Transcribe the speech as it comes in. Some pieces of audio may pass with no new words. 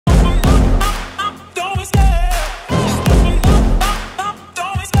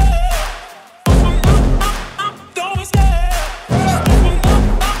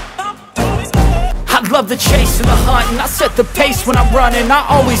the hunt and I set the pace when I'm running. I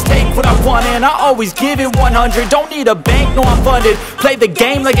always take what I want and I always give it 100. Don't need a bank, no I'm funded. Play the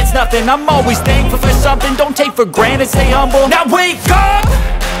game like it's nothing. I'm always thankful for something. Don't take for granted, stay humble. Now wake up,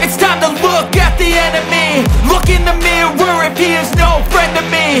 it's time to look at the enemy. Look in the mirror if he is no friend to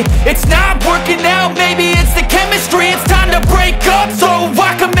me. It's not working out, maybe it's the chemistry. It's time to break up so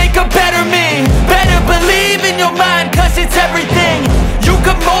I can make a better me. Better believe in your mind, cause it's everything. You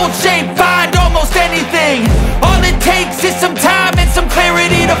can mold, shape, find almost anything. All it takes is some time and some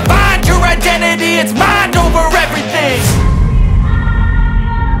clarity to find your identity. It's mind over everything.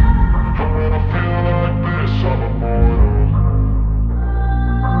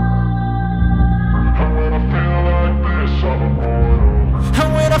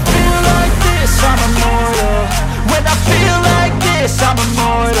 I'm immortal. When I feel like this, I'm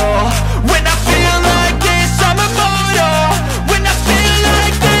immortal. When I feel like this, I'm immortal. When I feel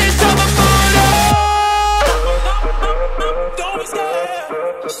like this, I'm immortal. Don't be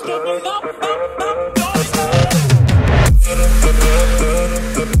scared. Just give it up. Don't be scared.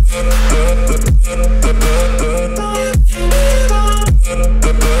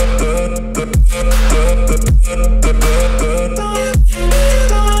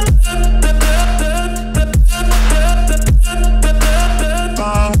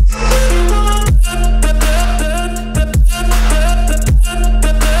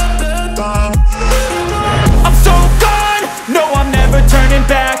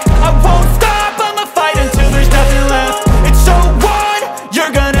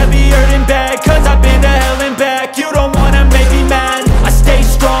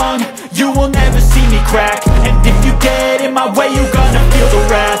 And if you get in my way, you gonna feel the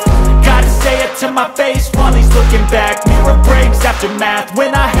wrath. Gotta say it to my face while he's looking back. Mirror breaks after math.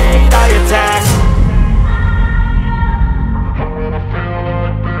 When I hate, I attack. When I feel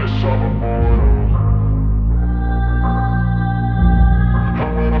like this, I'm immortal.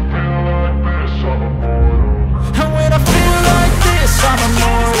 When I feel like this, I'm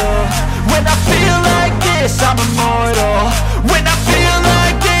immortal. When I feel like this, I'm immortal. When I feel like this, I'm immortal. When I feel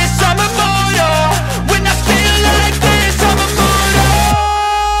like this, I'm immortal. When I feel like this, I'm immortal.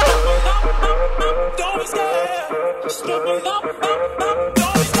 Don't be scared. Just give it up.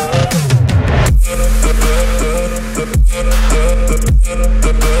 Don't be scared.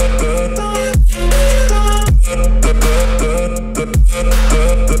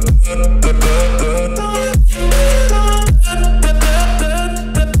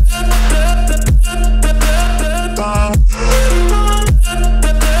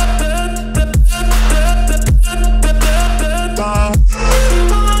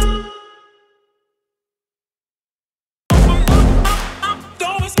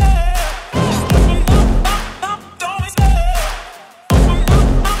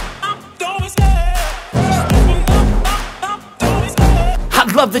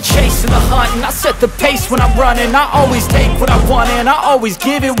 Love the chase and the hunt and I set the pace when I'm running. I always take what I want and I always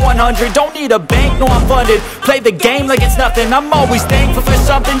give it 100. Don't need a bank, no I'm funded. Play the game like it's nothing. I'm always thankful for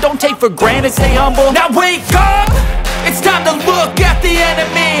something. Don't take for granted, stay humble. Now wake up, it's time to look at the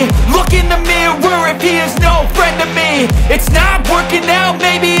enemy. Look in the mirror if he is no friend to me. It's not working out,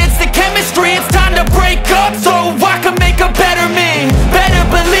 maybe it's the chemistry. It's time to break up so I can make a better me. Better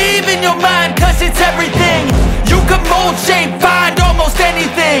believe in your mind, cause it's everything. You can mold, shape, find almost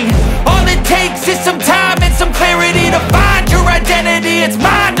anything. All it takes is some time and some clarity to find your identity. It's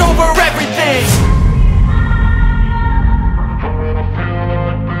mind over everything. When I feel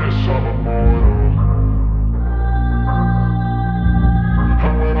like this, I'm immortal.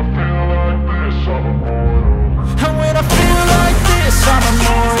 When I feel like this, I'm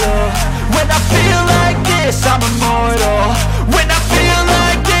immortal. When I feel like this, I'm immortal. When I feel like this, I'm immortal. When I feel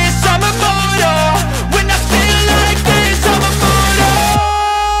like this, I'm immortal. When I feel like this, I'm immortal.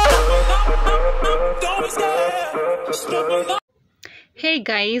 Don't be scared. Just give it up. Hey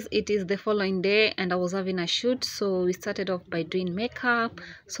guys, it is the following day and I was having a shoot, so we started off by doing makeup.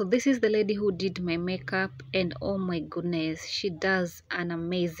 So this is the lady who did my makeup and oh my goodness, she does an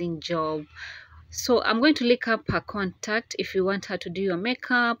amazing job. So I'm going to link up her contact. If you want her to do your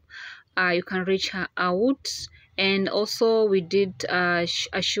makeup, you can reach her out. And also we did a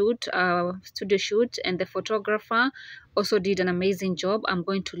shoot, studio shoot, and the photographer also did an amazing job. I'm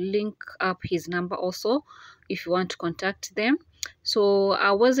going to link up his number also if you want to contact them. So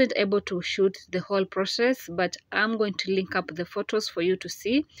I wasn't able to shoot the whole process, but I'm going to link up the photos for you to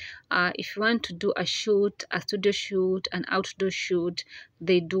see. If you want to do a shoot, a studio shoot, an outdoor shoot,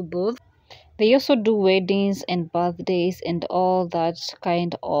 they do both. They also do weddings and birthdays and all that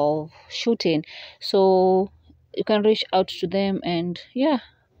kind of shooting. So you can reach out to them and yeah,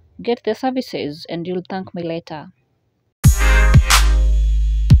 Get the services and you'll thank me later.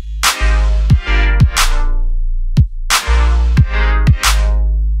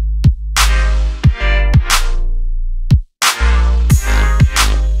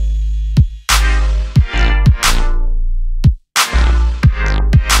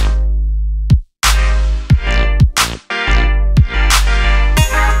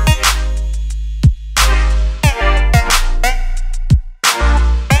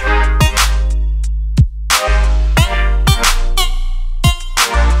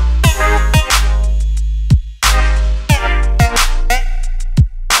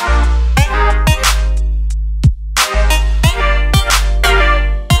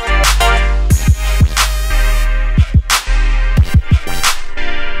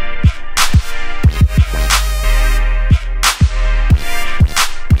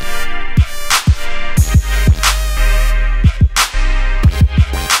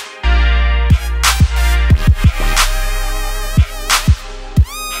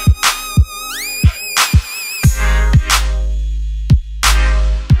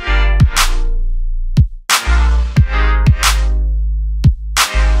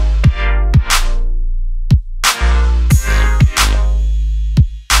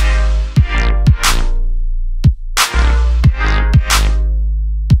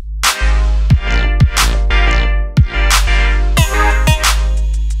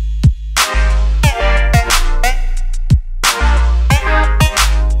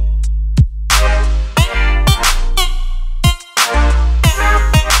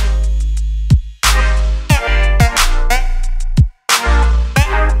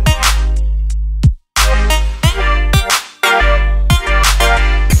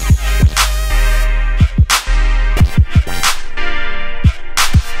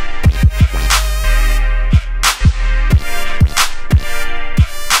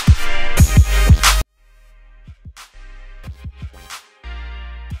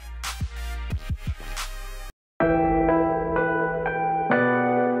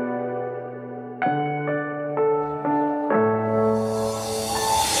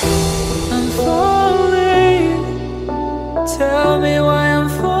 I'm falling. Tell me why I'm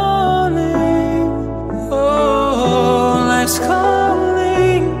falling. Oh, life's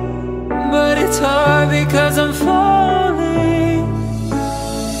calling, but it's hard because I'm falling.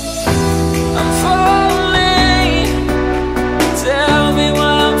 I'm falling. Tell me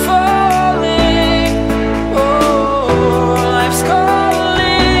why I'm falling. Oh, life's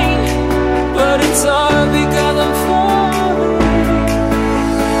calling, but it's hard because I'm falling.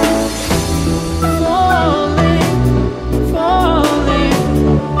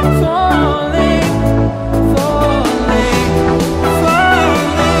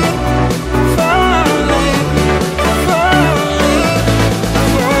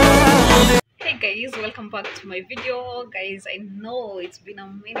 Hey guys, welcome back to my video. Guys, I know it's been a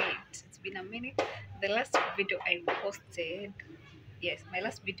minute. The last video I posted, yes, my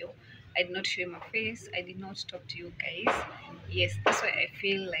last video, I did not show my face. I did not talk to you guys. Yes, that's why I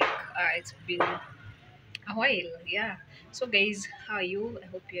feel like it's been a while. Yeah. So guys, how are you? I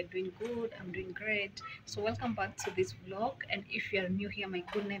hope you're doing good. I'm doing great. So welcome back to this vlog, and if you are new here, my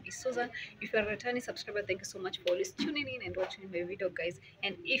good name is Susan. If you are a returning subscriber, thank you so much for always tuning in and watching my video, guys.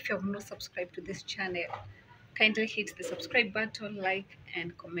 And if you have not subscribed to this channel, kindly hit the subscribe button, like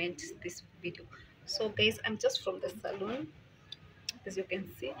and comment this video. So guys, I'm just from the salon, as you can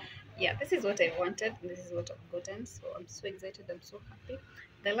see. Yeah, this is what I wanted, and this is what I've gotten. So I'm so excited, I'm so happy.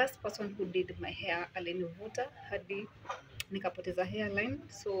 The last person who did my hair alinivuta hadi nikapoteza hairline,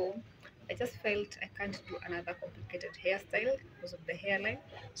 so I just felt I can't do another complicated hairstyle because of the hairline.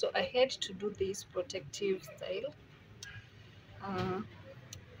 So I had to do this protective style. uh,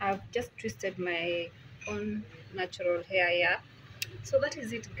 I've just twisted my own natural hair. Yeah, so that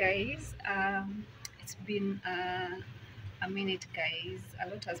is it, guys. It's been a minute, guys. A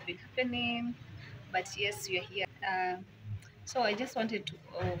lot has been happening, but yes, you're here. So I just wanted to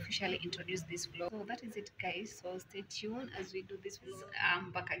officially introduce this vlog. So that is it, guys. So stay tuned as we do this vlog.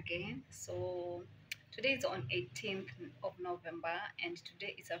 I'm back again. So today is on 18th of November, and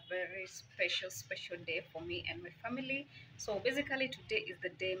today is a very special day for me and my family. So basically today is the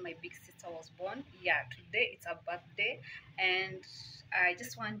day my big sister was born. Yeah, today it's her birthday, and I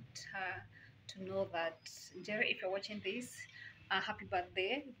just want her to know that, Jerry, if you're watching this, happy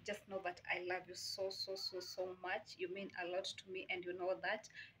birthday. Just know that I love you so much. You mean a lot to me, and you know that.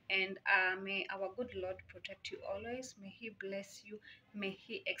 And may our good Lord protect you always. May He bless you. May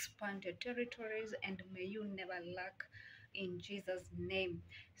He expand your territories, and may you never lack, in Jesus' name.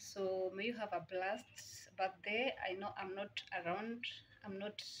 So may you have a blessed birthday. I know I'm not around I'm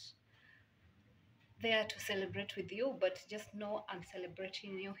not there to celebrate with you, but just know I'm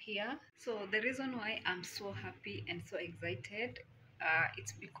celebrating you here. So the reason why I'm so happy and so excited,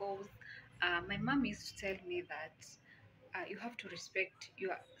 it's because my mom used to tell me that you have to respect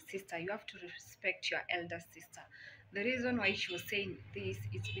your sister, you have to respect your elder sister. The reason why she was saying this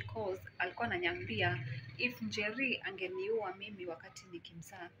is because alikuwa ananiambia if Njeri angeniua mimi wakati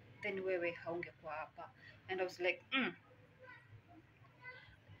nikimzaa, then wewe haungekuwa hapa. And I was like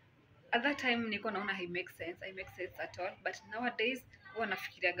at that time niko naona I make sense at all, but nowadays huwa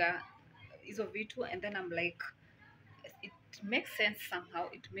nafikiriaga hizo vitu and then I'm like it makes sense somehow,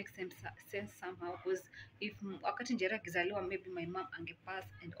 sense somehow, because if wakati Njeri akizaliwa maybe my mom angepass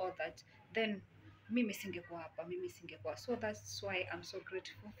and all that, then mimi singekuwa hapa, so that's why I'm so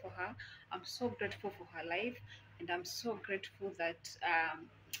grateful for her. I'm so grateful for her life, and I'm so grateful that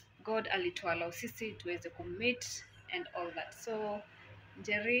God alituallow sisi tuweze kumeet and all that. So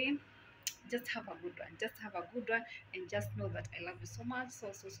Njeri, just have a good one, and just know that I love you so much, so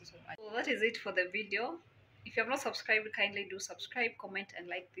much. So that is it for the video. If you have not subscribed, kindly do subscribe, comment and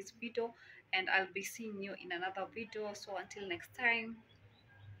like this video, and I'll be seeing you in another video. So until next time,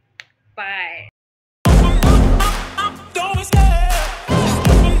 bye.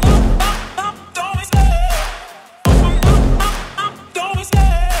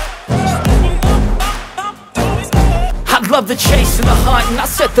 Love the chase and the hunt, and I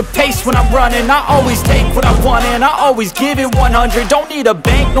set the pace when I'm running. I always take what I want and I always give it 100. Don't need a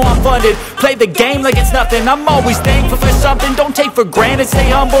bank, no I'm funded. Play the game like it's nothing. I'm always thankful for something. Don't take for granted, stay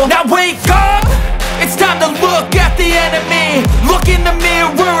humble. Now wake up, it's time to look at the enemy. Look in the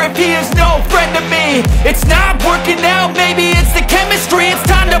mirror if he is no friend to me. It's not working out, maybe it's the chemistry. It's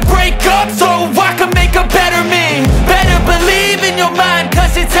time to break up so I can make a better me. Better believe in your mind,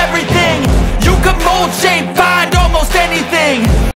 cause it's everything. You can mold, shape,